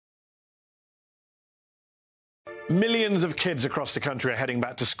Millions of kids across the country are heading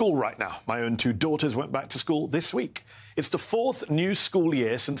back to school right now. My own two daughters went back to school this week. It's the fourth new school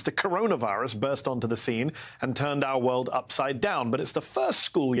year since the coronavirus burst onto the scene and turned our world upside down. But it's the first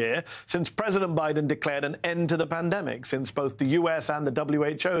school year since President Biden declared an end to the pandemic, since both the US and the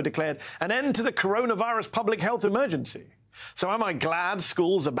WHO declared an end to the coronavirus public health emergency. So am I glad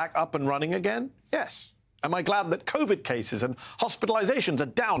schools are back up and running again? Yes. Am I glad that COVID cases and hospitalizations are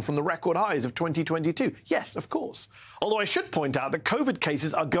down from the record highs of 2022? Yes, of course. Although I should point out that COVID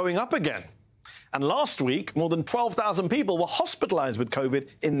cases are going up again. And last week, more than 12,000 people were hospitalized with COVID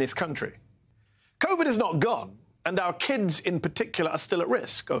in this country. COVID is not gone, and our kids in particular are still at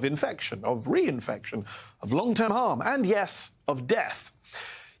risk of infection, of reinfection, of long-term harm, and yes, of death.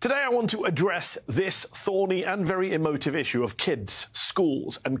 Today, I want to address this thorny and very emotive issue of kids,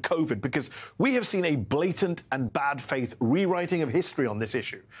 schools and COVID, because we have seen a blatant and bad faith rewriting of history on this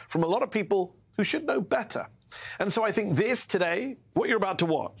issue from a lot of people who should know better. And so I think this today, what you're about to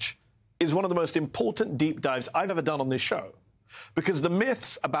watch, is one of the most important deep dives I've ever done on this show. Because the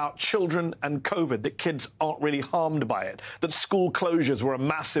myths about children and COVID, that kids aren't really harmed by it, that school closures were a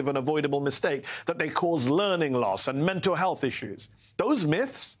massive and avoidable mistake, that they cause learning loss and mental health issues, those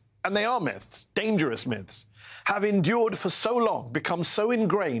myths, and they are myths, dangerous myths, have endured for so long, become so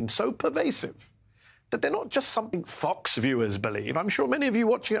ingrained, so pervasive, that they're not just something Fox viewers believe. I'm sure many of you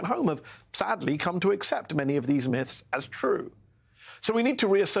watching at home have sadly come to accept many of these myths as true. So we need to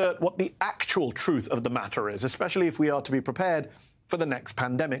reassert what the actual truth of the matter is, especially if we are to be prepared for the next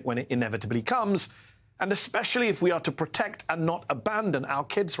pandemic when it inevitably comes, and especially if we are to protect and not abandon our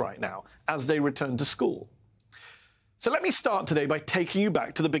kids right now as they return to school. So let me start today by taking you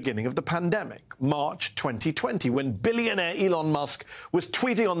back to the beginning of the pandemic, March 2020, when billionaire Elon Musk was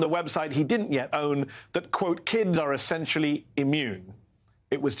tweeting on the website he didn't yet own that, quote, kids are essentially immune.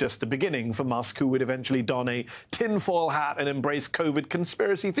 It was just the beginning for Musk, who would eventually don a tinfoil hat and embrace COVID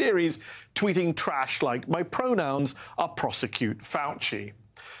conspiracy theories, tweeting trash like, "My pronouns are prosecute Fauci."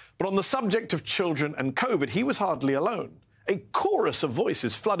 But on the subject of children and COVID, he was hardly alone. A chorus of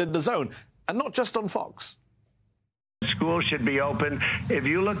voices flooded the zone, and not just on Fox. Schools should be open. If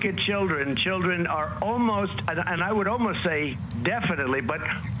you look at children are almost, and I would almost say definitely, but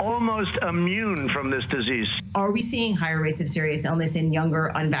almost immune from this disease. Are we seeing higher rates of serious illness in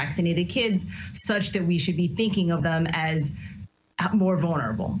younger unvaccinated kids such that we should be thinking of them as more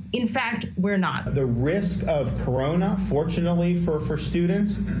vulnerable? In fact, we're not. The risk of corona, fortunately for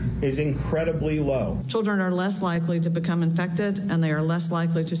students, is incredibly low. Children are less likely to become infected, and they are less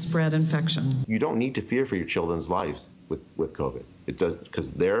likely to spread infection. You don't need to fear for your children's lives with COVID. It does,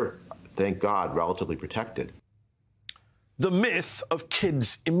 because they're, thank God, relatively protected. The myth of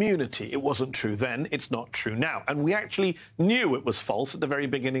kids' immunity. It wasn't true then, it's not true now. And we actually knew it was false at the very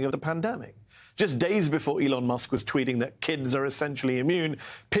beginning of the pandemic. Just days before Elon Musk was tweeting that kids are essentially immune,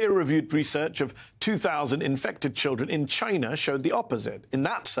 peer-reviewed research of 2,000 infected children in China showed the opposite. In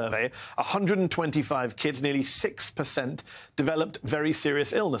that survey, 125 kids, nearly 6%, developed very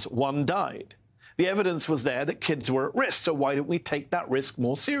serious illness. One died. The evidence was there that kids were at risk, so why don't we take that risk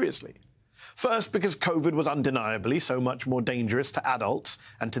more seriously? First, because COVID was undeniably so much more dangerous to adults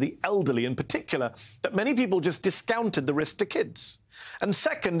and to the elderly in particular that many people just discounted the risk to kids. And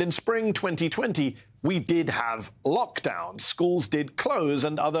second, in spring 2020, we did have lockdowns. Schools did close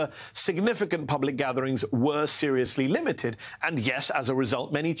and other significant public gatherings were seriously limited. And yes, as a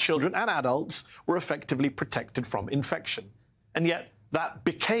result, many children and adults were effectively protected from infection. And yet that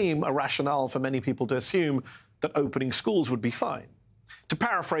became a rationale for many people to assume that opening schools would be fine. To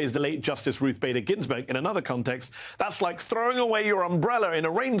paraphrase the late Justice Ruth Bader Ginsburg in another context, that's like throwing away your umbrella in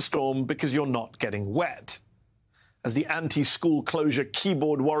a rainstorm because you're not getting wet. As the anti-school closure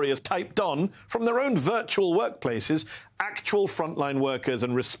keyboard warriors typed on from their own virtual workplaces, actual frontline workers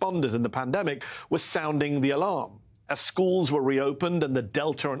and responders in the pandemic were sounding the alarm. As schools were reopened and the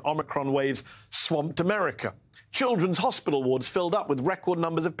Delta and Omicron waves swamped America, children's hospital wards filled up with record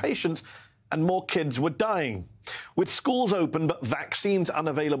numbers of patients, and more kids were dying. With schools open but vaccines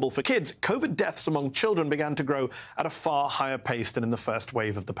unavailable for kids, COVID deaths among children began to grow at a far higher pace than in the first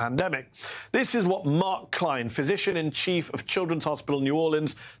wave of the pandemic. This is what Mark Klein, physician-in-chief of Children's Hospital New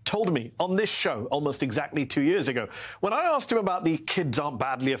Orleans, told me on this show almost exactly 2 years ago, when I asked him about the kids aren't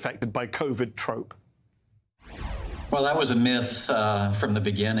badly affected by COVID trope. Well, that was a myth from the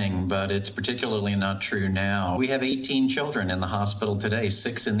beginning, but it's particularly not true now. We have 18 children in the hospital today,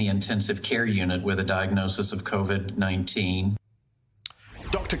 6 in the intensive care unit with a diagnosis of COVID-19.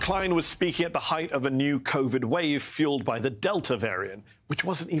 Dr. Klein was speaking at the height of a new COVID wave fueled by the Delta variant, which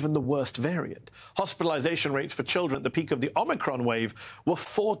wasn't even the worst variant. Hospitalization rates for children at the peak of the Omicron wave were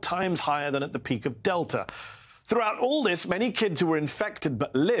 4 times higher than at the peak of Delta. Throughout all this, many kids who were infected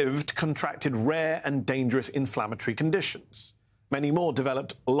but lived contracted rare and dangerous inflammatory conditions. Many more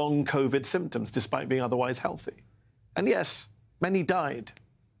developed long COVID symptoms despite being otherwise healthy. And yes, many died.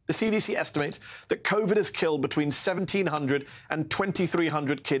 The CDC estimates that COVID has killed between 1,700 and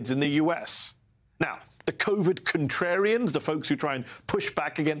 2,300 kids in the US. Now, the COVID contrarians, the folks who try and push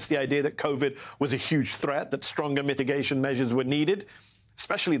back against the idea that COVID was a huge threat, that stronger mitigation measures were needed,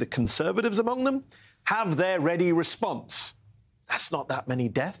 especially the conservatives among them, have their ready response. That's not that many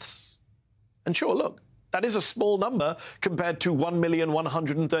deaths. And sure, look, that is a small number compared to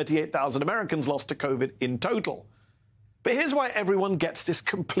 1,138,000 Americans lost to COVID in total. But here's why everyone gets this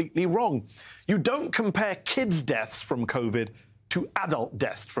completely wrong. You don't compare kids' deaths from COVID to adult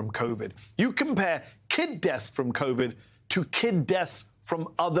deaths from COVID. You compare kid deaths from COVID to kid deaths from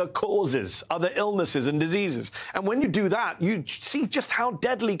other causes, other illnesses and diseases. And when you do that, you see just how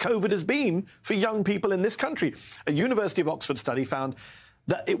deadly COVID has been for young people in this country. A University of Oxford study found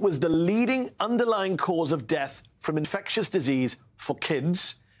that it was the leading underlying cause of death from infectious disease for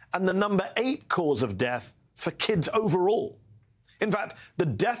kids and the number 8 cause of death for kids overall. In fact, the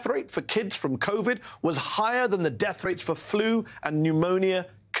death rate for kids from COVID was higher than the death rates for flu and pneumonia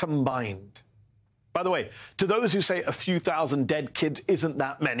combined. By the way, to those who say a few thousand dead kids isn't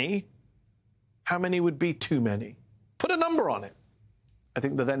that many, how many would be too many? Put a number on it. I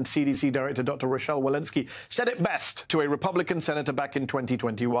think the then CDC Director, Dr. Rochelle Walensky, said it best to a Republican senator back in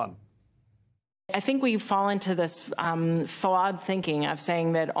 2021. I think we fall into this flawed thinking of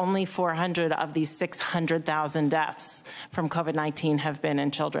saying that only 400 of these 600,000 deaths from COVID-19 have been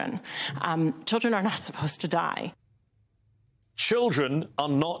in children. Children are not supposed to die. Children are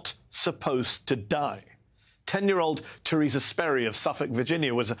not supposed to die. 10-year-old Teresa Sperry of Suffolk,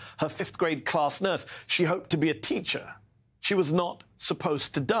 Virginia, was her 5th grade class nurse. She hoped to be a teacher. She was not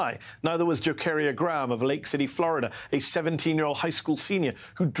supposed to die. Neither was Jokeria Graham of Lake City, Florida, a 17-year-old high school senior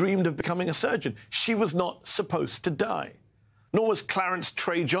who dreamed of becoming a surgeon. She was not supposed to die. Nor was Clarence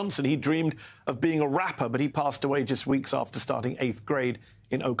Trey Johnson. He dreamed of being a rapper, but he passed away just weeks after starting 8th grade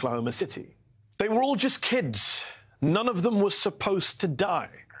in Oklahoma City. They were all just kids. None of them was supposed to die.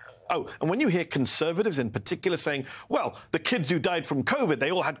 Oh, and when you hear conservatives in particular saying, well, the kids who died from COVID,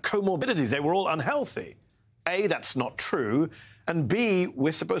 they all had comorbidities, they were all unhealthy. A, that's not true. And B,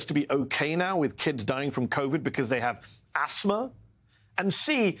 we're supposed to be okay now with kids dying from COVID because they have asthma. And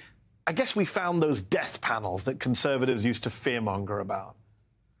C, I guess we found those death panels that conservatives used to fearmonger about.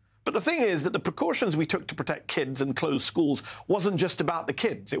 But the thing is that the precautions we took to protect kids and close schools wasn't just about the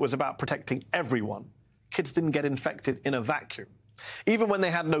kids. It was about protecting everyone. Kids didn't get infected in a vacuum. Even when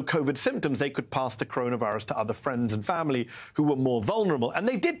they had no COVID symptoms, they could pass the coronavirus to other friends and family who were more vulnerable, and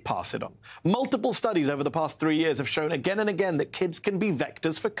they did pass it on. Multiple studies over the past 3 years have shown again and again that kids can be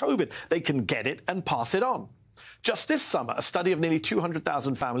vectors for COVID. They can get it and pass it on. Just this summer, a study of nearly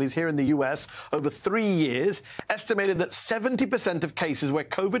 200,000 families here in the US over 3 years estimated that 70% of cases where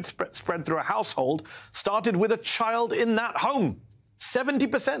COVID spread through a household started with a child in that home.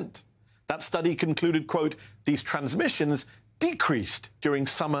 70%. That study concluded, quote, these transmissions decreased during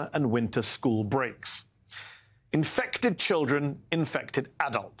summer and winter school breaks. Infected children infected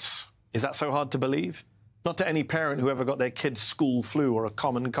adults. Is that so hard to believe? Not to any parent who ever got their kid's school flu or a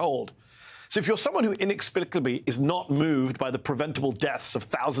common cold. So if you're someone who inexplicably is not moved by the preventable deaths of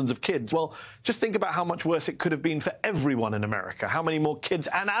thousands of kids, well, just think about how much worse it could have been for everyone in America. How many more kids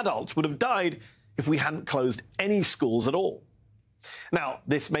and adults would have died if we hadn't closed any schools at all? Now,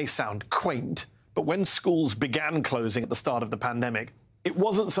 this may sound quaint, but when schools began closing at the start of the pandemic, it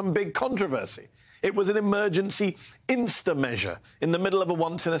wasn't some big controversy. It was an emergency Insta measure in the middle of a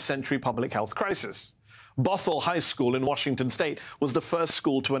once-in-a-century public health crisis. Bothell High School in Washington State was the first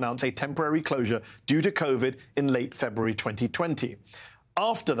school to announce a temporary closure due to COVID in late February 2020.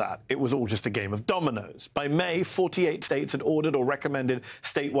 After that, it was all just a game of dominoes. By May, 48 states had ordered or recommended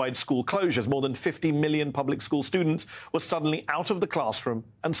statewide school closures. More than 50 million public school students were suddenly out of the classroom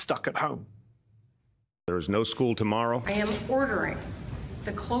and stuck at home. There is no school tomorrow. I am ordering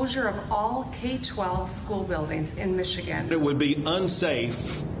the closure of all K-12 school buildings in Michigan. It would be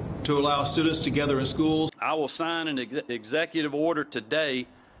unsafe to allow students to gather in schools. I will sign an executive order today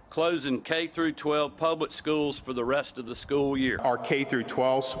closing K-12 public schools for the rest of the school year. Our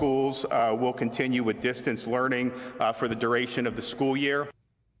K-12 schools will continue with distance learning for the duration of the school year.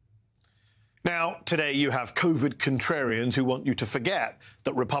 Now, today you have COVID contrarians who want you to forget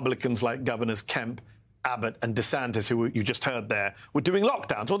that Republicans like Governors Kemp, Abbott and DeSantis, who you just heard there, were doing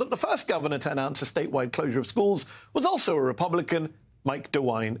lockdowns, or that the first governor to announce a statewide closure of schools was also a Republican, Mike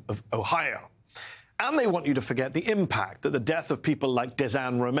DeWine of Ohio. And they want you to forget the impact that the death of people like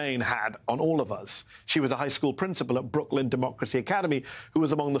Desanne Romaine had on all of us. She was a high school principal at Brooklyn Democracy Academy who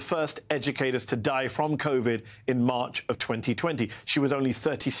was among the first educators to die from COVID in March of 2020. She was only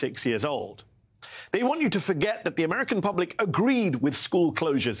 36 years old. They want you to forget that the American public agreed with school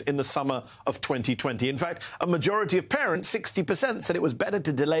closures in the summer of 2020. In fact, a majority of parents, 60%, said it was better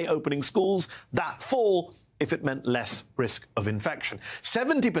to delay opening schools that fall if it meant less risk of infection.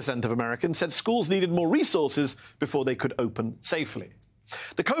 70% of Americans said schools needed more resources before they could open safely.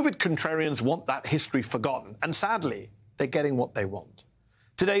 The COVID contrarians want that history forgotten, and sadly, they're getting what they want.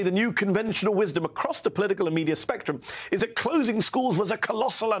 Today, the new conventional wisdom across the political and media spectrum is that closing schools was a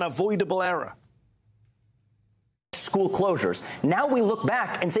colossal and avoidable error. School closures. Now we look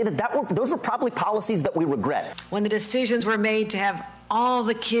back and say that those were probably policies that we regret. When the decisions were made to have all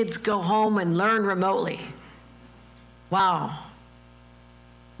the kids go home and learn remotely. Wow.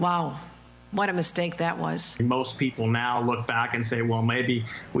 Wow. What a mistake that was. Most people now look back and say, well, maybe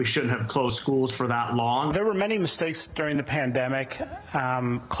we shouldn't have closed schools for that long. There were many mistakes during the pandemic.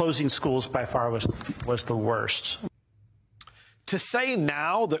 Closing schools by far was the worst. To say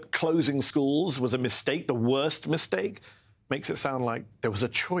now that closing schools was a mistake, the worst mistake, makes it sound like there was a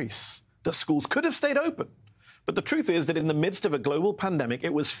choice, that schools could have stayed open. But the truth is that in the midst of a global pandemic,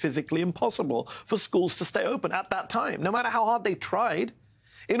 it was physically impossible for schools to stay open at that time, no matter how hard they tried.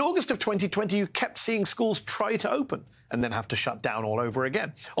 In August of 2020, you kept seeing schools try to open and then have to shut down all over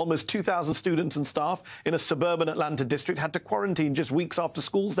again. Almost 2,000 students and staff in a suburban Atlanta district had to quarantine just weeks after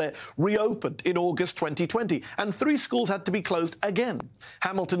schools there reopened in August 2020. And 3 schools had to be closed again.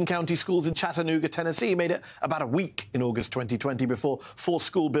 Hamilton County Schools in Chattanooga, Tennessee made it about a week in August 2020 before 4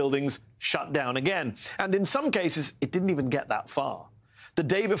 school buildings shut down again. And in some cases, it didn't even get that far. The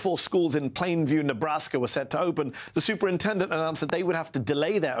day before schools in Plainview, Nebraska were set to open, the superintendent announced that they would have to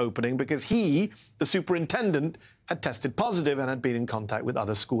delay their opening because he, the superintendent, had tested positive and had been in contact with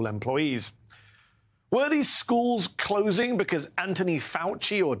other school employees. Were these schools closing because Anthony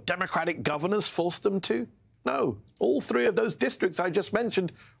Fauci or Democratic governors forced them to? No. All 3 of those districts I just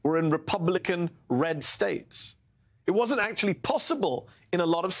mentioned were in Republican red states. It wasn't actually possible in a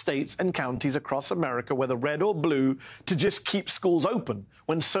lot of states and counties across America, whether red or blue, to just keep schools open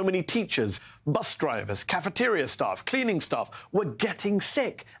when so many teachers, bus drivers, cafeteria staff, cleaning staff were getting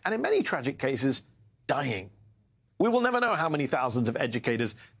sick and, in many tragic cases, dying. We will never know how many thousands of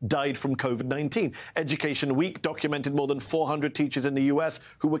educators died from COVID-19. Education Week documented more than 400 teachers in the U.S.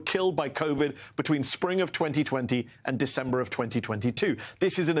 who were killed by COVID between spring of 2020 and December of 2022.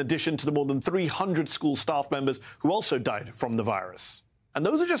 This is in addition to the more than 300 school staff members who also died from the virus. And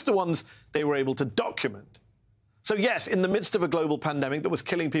those are just the ones they were able to document. So, yes, in the midst of a global pandemic that was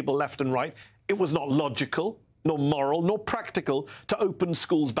killing people left and right, it was not logical, nor moral, nor practical to open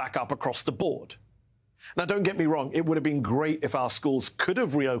schools back up across the board. Now, don't get me wrong, it would have been great if our schools could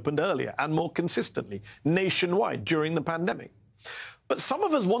have reopened earlier and more consistently, nationwide, during the pandemic. But some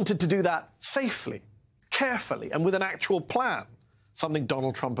of us wanted to do that safely, carefully, and with an actual plan, something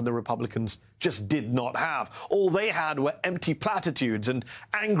Donald Trump and the Republicans just did not have. All they had were empty platitudes and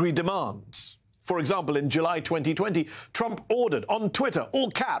angry demands. For example, in July 2020, Trump ordered on Twitter, all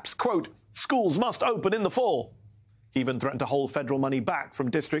caps, quote, "Schools must open in the fall." He even threatened to hold federal money back from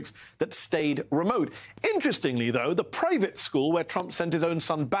districts that stayed remote. Interestingly, though, the private school where Trump sent his own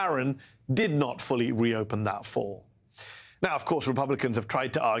son Barron did not fully reopen that fall. Now, of course, Republicans have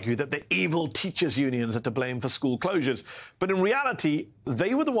tried to argue that the evil teachers' unions are to blame for school closures. But in reality,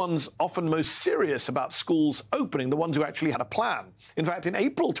 they were the ones often most serious about schools opening, the ones who actually had a plan. In fact, in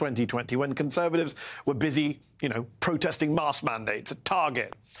April 2020, when conservatives were busy, protesting mask mandates at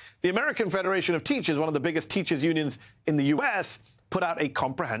Target, the American Federation of Teachers, one of the biggest teachers' unions in the U.S., put out a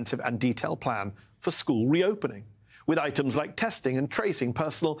comprehensive and detailed plan for school reopening, with items like testing and tracing,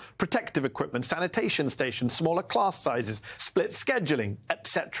 personal protective equipment, sanitation stations, smaller class sizes, split scheduling,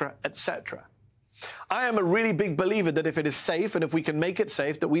 etc., etc. I am a really big believer that if it is safe and if we can make it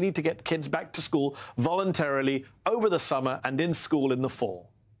safe, that we need to get kids back to school voluntarily over the summer and in school in the fall.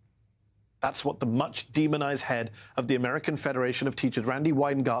 That's what the much demonized head of the American Federation of Teachers, Randy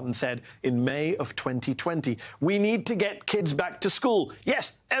Weingarten, said in May of 2020. We need to get kids back to school.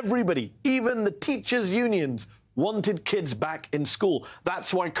 Yes, everybody, even the teachers' unions, wanted kids back in school.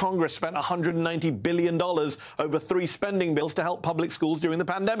 That's why Congress spent $190 billion over 3 spending bills to help public schools during the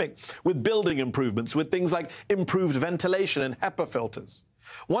pandemic, with building improvements, with things like improved ventilation and HEPA filters.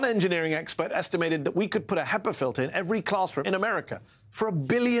 One engineering expert estimated that we could put a HEPA filter in every classroom in America for $1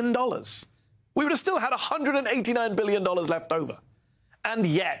 billion. We would have still had $189 billion left over. And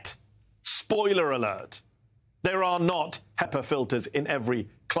yet, spoiler alert, there are not HEPA filters in every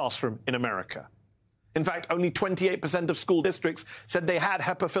classroom in America. In fact, only 28% of school districts said they had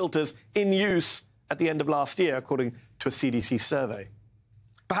HEPA filters in use at the end of last year, according to a CDC survey.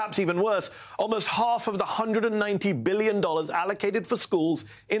 Perhaps even worse, almost half of the $190 billion allocated for schools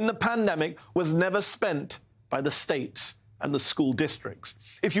in the pandemic was never spent by the states and the school districts.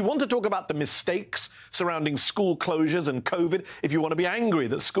 If you want to talk about the mistakes surrounding school closures and COVID, if you want to be angry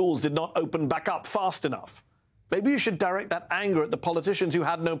that schools did not open back up fast enough, maybe you should direct that anger at the politicians who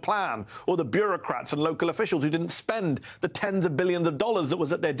had no plan, or the bureaucrats and local officials who didn't spend the tens of billions of dollars that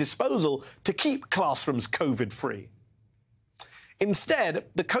was at their disposal to keep classrooms COVID-free. Instead,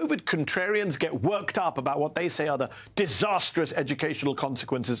 the COVID contrarians get worked up about what they say are the disastrous educational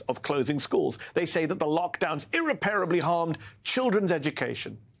consequences of closing schools. They say that the lockdowns irreparably harmed children's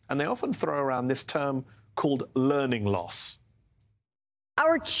education, and they often throw around this term called learning loss.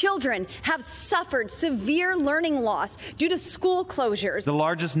 Our children have suffered severe learning loss due to school closures. The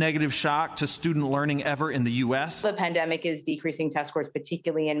largest negative shock to student learning ever in the U.S. The pandemic is decreasing test scores,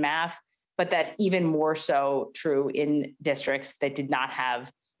 particularly in math, but that's even more so true in districts that did not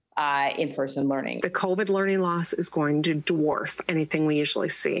have in-person learning. The COVID learning loss is going to dwarf anything we usually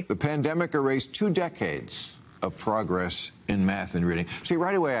see. The pandemic erased 2 decades of progress in math and reading. See,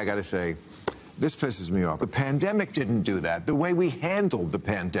 right away, I got to say, this pisses me off. The pandemic didn't do that. The way we handled the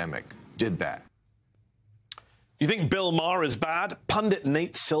pandemic did that. You think Bill Maher is bad? Pundit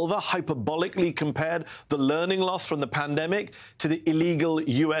Nate Silver hyperbolically compared the learning loss from the pandemic to the illegal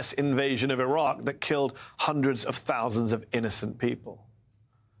U.S. invasion of Iraq that killed hundreds of thousands of innocent people.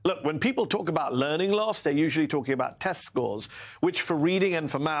 Look, when people talk about learning loss, they're usually talking about test scores, which for reading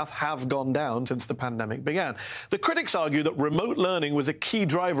and for math have gone down since the pandemic began. The critics argue that remote learning was a key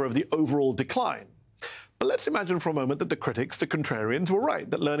driver of the overall decline. But let's imagine for a moment that the critics, the contrarians, were right,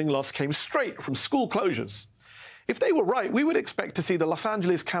 that learning loss came straight from school closures. If they were right, we would expect to see the Los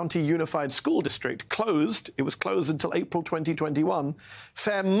Angeles County Unified School District closed, it was closed until April 2021,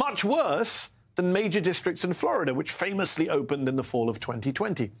 fare much worse than major districts in Florida, which famously opened in the fall of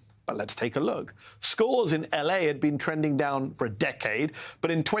 2020. But let's take a look. Scores in LA had been trending down for a decade,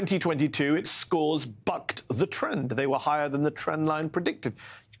 but in 2022, its scores bucked the trend. They were higher than the trend line predicted.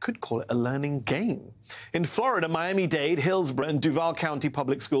 You could call it a learning gain. In Florida, Miami-Dade, Hillsborough, and Duval County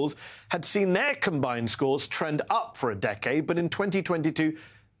public schools had seen their combined scores trend up for a decade, but in 2022,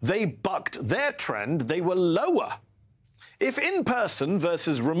 they bucked their trend. They were lower. If in-person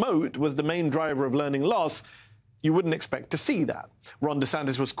versus remote was the main driver of learning loss, you wouldn't expect to see that. Ron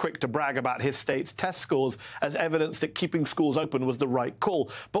DeSantis was quick to brag about his state's test scores as evidence that keeping schools open was the right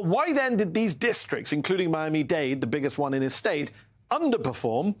call. But why then did these districts, including Miami-Dade, the biggest one in his state,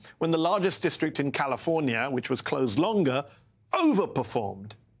 underperform when the largest district in California, which was closed longer,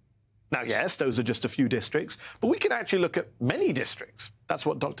 overperformed? Now, yes, those are just a few districts, but we can actually look at many districts. That's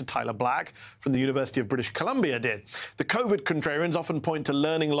what Dr. Tyler Black from the University of British Columbia did. The COVID contrarians often point to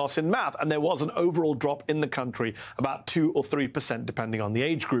learning loss in math, and there was an overall drop in the country, about 2 or 3%, depending on the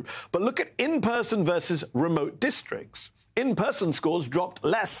age group. But look at in-person versus remote districts. In-person scores dropped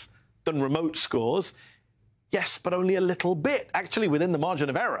less than remote scores. Yes, but only a little bit, actually within the margin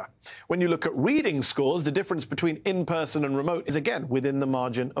of error. When you look at reading scores, the difference between in-person and remote is, again, within the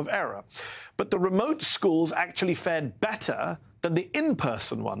margin of error. But the remote schools actually fared better than the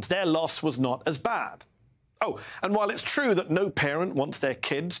in-person ones. Their loss was not as bad. Oh, and while it's true that no parent wants their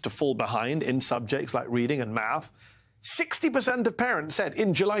kids to fall behind in subjects like reading and math, 60% of parents said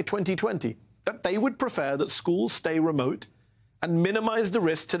in July 2020 that they would prefer that schools stay remote and minimize the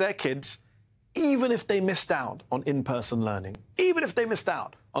risk to their kids, even if they missed out on in-person learning, even if they missed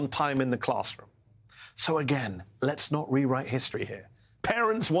out on time in the classroom. So again, let's not rewrite history here.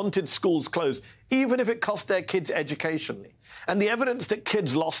 Parents wanted schools closed, even if it cost their kids educationally. And the evidence that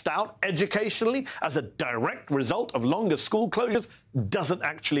kids lost out educationally as a direct result of longer school closures doesn't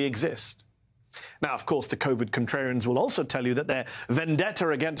actually exist. Now, of course, the COVID contrarians will also tell you that their vendetta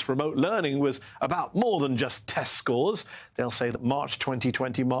against remote learning was about more than just test scores. They'll say that March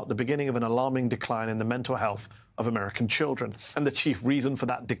 2020 marked the beginning of an alarming decline in the mental health of American children. And the chief reason for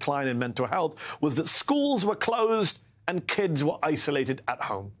that decline in mental health was that schools were closed and kids were isolated at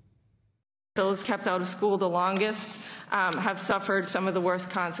home. Those kept out of school the longest have suffered some of the worst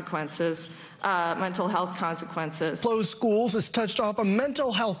consequences, mental health consequences. Closed schools has touched off a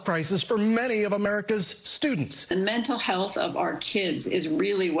mental health crisis for many of America's students. The mental health of our kids is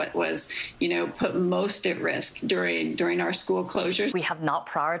really what was, put most at risk during our school closures. We have not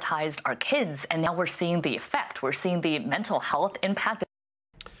prioritized our kids, and now we're seeing the effect. We're seeing the mental health impact.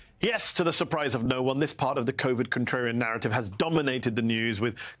 Yes, to the surprise of no one, this part of the COVID contrarian narrative has dominated the news,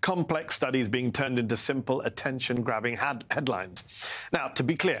 with complex studies being turned into simple, attention-grabbing headlines. Now, to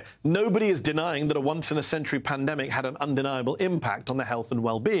be clear, nobody is denying that a once-in-a-century pandemic had an undeniable impact on the health and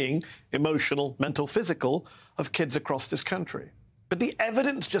well-being, emotional, mental, physical, of kids across this country. But the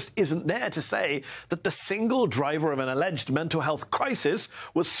evidence just isn't there to say that the single driver of an alleged mental health crisis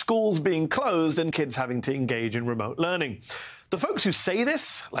was schools being closed and kids having to engage in remote learning. The folks who say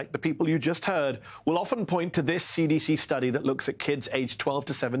this, like the people you just heard, will often point to this CDC study that looks at kids aged 12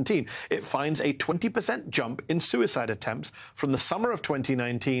 to 17. It finds a 20% jump in suicide attempts from the summer of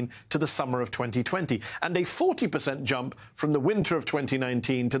 2019 to the summer of 2020, and a 40% jump from the winter of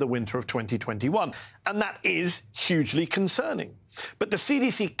 2019 to the winter of 2021. And that is hugely concerning. But the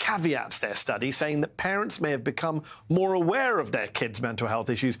CDC caveats their study, saying that parents may have become more aware of their kids' mental health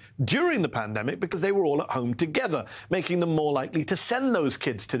issues during the pandemic because they were all at home together, making them more likely to send those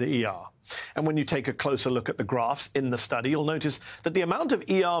kids to the ER. And when you take a closer look at the graphs in the study, you'll notice that the amount of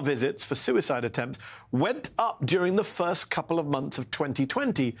ER visits for suicide attempts went up during the first couple of months of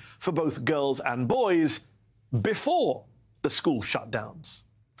 2020 for both girls and boys before the school shutdowns.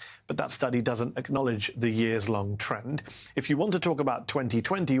 But that study doesn't acknowledge the years-long trend. If you want to talk about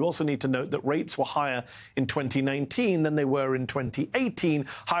 2020, you also need to note that rates were higher in 2019 than they were in 2018,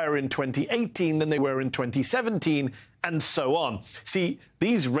 higher in 2018 than they were in 2017, and so on. See,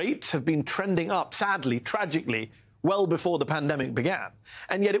 these rates have been trending up, sadly, tragically, well before the pandemic began.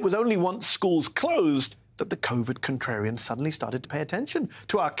 And yet it was only once schools closed that the COVID contrarians suddenly started to pay attention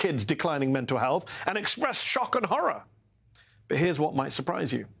to our kids' declining mental health and expressed shock and horror. But here's what might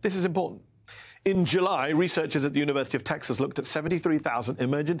surprise you. This is important. In July, researchers at the University of Texas looked at 73,000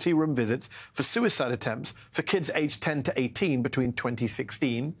 emergency room visits for suicide attempts for kids aged 10 to 18 between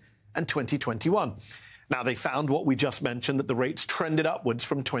 2016 and 2021. Now, they found what we just mentioned, that the rates trended upwards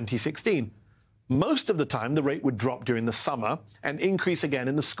from 2016. Most of the time, the rate would drop during the summer and increase again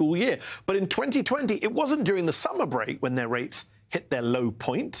in the school year. But in 2020, it wasn't during the summer break when their rates hit their low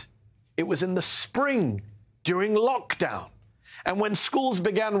point. It was in the spring, during lockdown. And when schools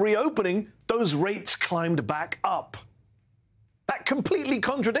began reopening, those rates climbed back up. That completely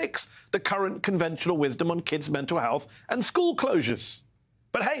contradicts the current conventional wisdom on kids' mental health and school closures.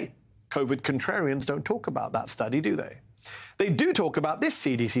 But hey, COVID contrarians don't talk about that study, do they? They do talk about this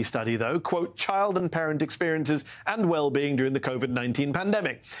CDC study, though, quote, child and parent experiences and well-being during the COVID-19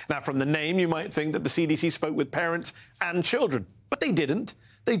 pandemic. Now, from the name, you might think that the CDC spoke with parents and children, but they didn't.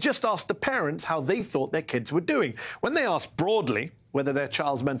 They just asked the parents how they thought their kids were doing. When they asked broadly whether their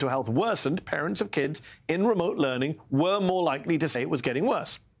child's mental health worsened, parents of kids in remote learning were more likely to say it was getting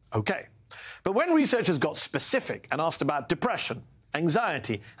worse. OK. But when researchers got specific and asked about depression,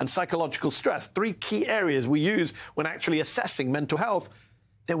 anxiety and psychological stress, three key areas we use when actually assessing mental health,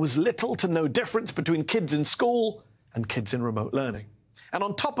 there was little to no difference between kids in school and kids in remote learning. And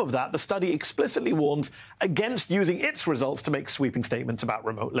on top of that, the study explicitly warns against using its results to make sweeping statements about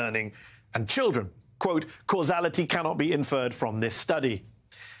remote learning and children. Quote, causality cannot be inferred from this study.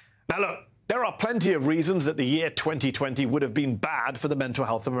 Now, look, there are plenty of reasons that the year 2020 would have been bad for the mental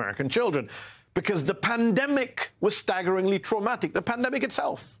health of American children, because the pandemic was staggeringly traumatic. The pandemic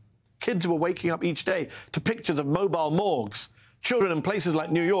itself. Kids were waking up each day to pictures of mobile morgues. Children in places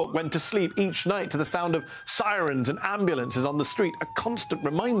like New York went to sleep each night to the sound of sirens and ambulances on the street, a constant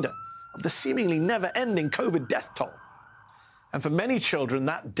reminder of the seemingly never-ending COVID death toll. And for many children,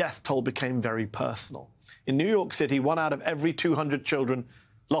 that death toll became very personal. In New York City, 1 out of every 200 children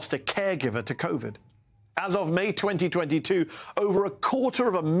lost a caregiver to COVID. As of May 2022, over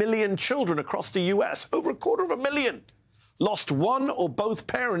 250,000 children across the U.S., over 250,000, lost one or both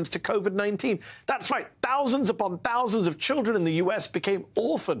parents to COVID-19. That's right, thousands upon thousands of children in the U.S. became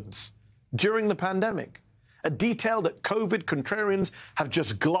orphans during the pandemic, a detail that COVID contrarians have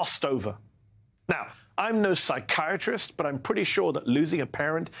just glossed over. Now, I'm no psychiatrist, but I'm pretty sure that losing a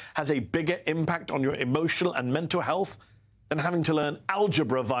parent has a bigger impact on your emotional and mental health than having to learn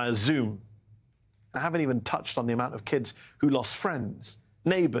algebra via Zoom. I haven't even touched on the amount of kids who lost friends,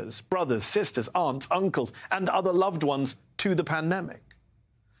 neighbors, brothers, sisters, aunts, uncles, and other loved ones to the pandemic.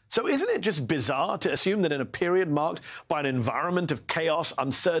 So isn't it just bizarre to assume that in a period marked by an environment of chaos,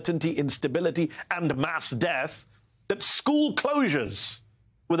 uncertainty, instability, and mass death, that school closures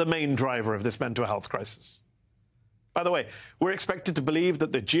were the main driver of this mental health crisis? By the way, we're expected to believe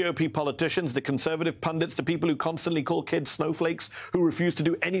that the GOP politicians, the conservative pundits, the people who constantly call kids snowflakes, who refuse to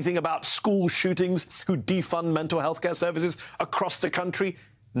do anything about school shootings, who defund mental health care services across the country,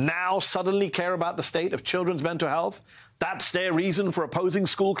 now suddenly care about the state of children's mental health? That's their reason for opposing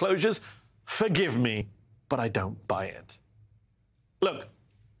school closures? Forgive me, but I don't buy it. Look,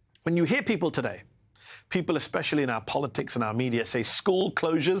 When you hear people today, people especially in our politics and our media, say school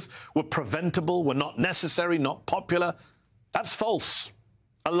closures were preventable, were not necessary, not popular, that's false,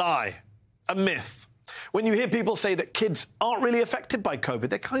 a lie, a myth. When you hear people say that kids aren't really affected by COVID,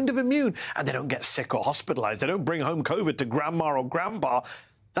 they're kind of immune and they don't get sick or hospitalized, they don't bring home COVID to grandma or grandpa,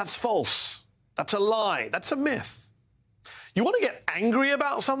 that's false. That's a lie. That's a myth. You want to get angry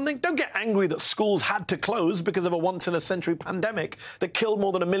about something? Don't get angry that schools had to close because of a once-in-a-century pandemic that killed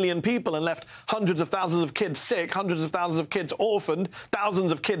more than 1 million people and left hundreds of thousands of kids sick, hundreds of thousands of kids orphaned,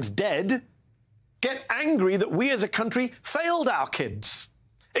 thousands of kids dead. Get angry that we as a country failed our kids,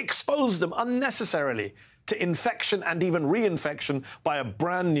 exposed them unnecessarily to infection and even reinfection by a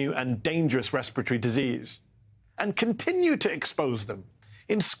brand new and dangerous respiratory disease, and continue to expose them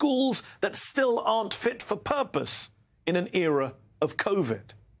in schools that still aren't fit for purpose in an era of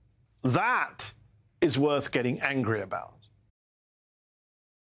COVID. That is worth getting angry about.